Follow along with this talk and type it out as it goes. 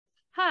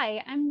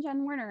Hi, I'm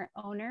Jen Werner,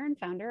 owner and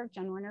founder of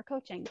Jen Werner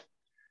Coaching.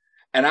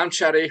 And I'm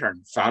Chad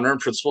Ahern, founder and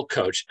principal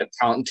coach at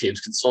Talent and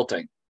Teams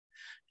Consulting.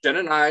 Jen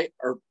and I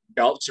are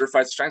Gallup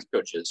certified strength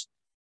coaches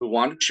who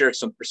want to share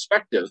some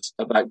perspectives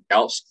about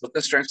Gallup's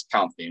within strengths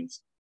talent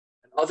themes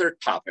and other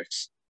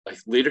topics like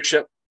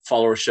leadership,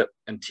 followership,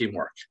 and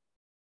teamwork.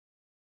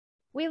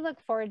 We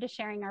look forward to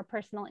sharing our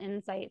personal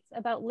insights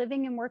about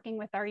living and working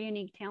with our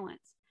unique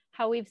talents,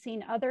 how we've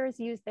seen others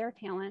use their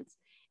talents,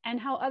 and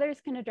how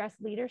others can address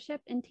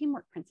leadership and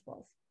teamwork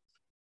principles.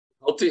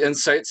 Hope the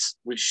insights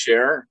we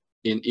share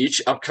in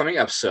each upcoming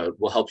episode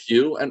will help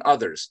you and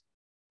others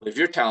live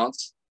your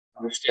talents,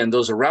 understand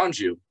those around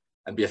you,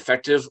 and be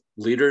effective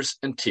leaders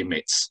and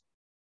teammates.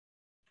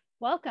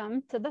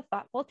 Welcome to the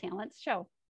Thoughtful Talents Show.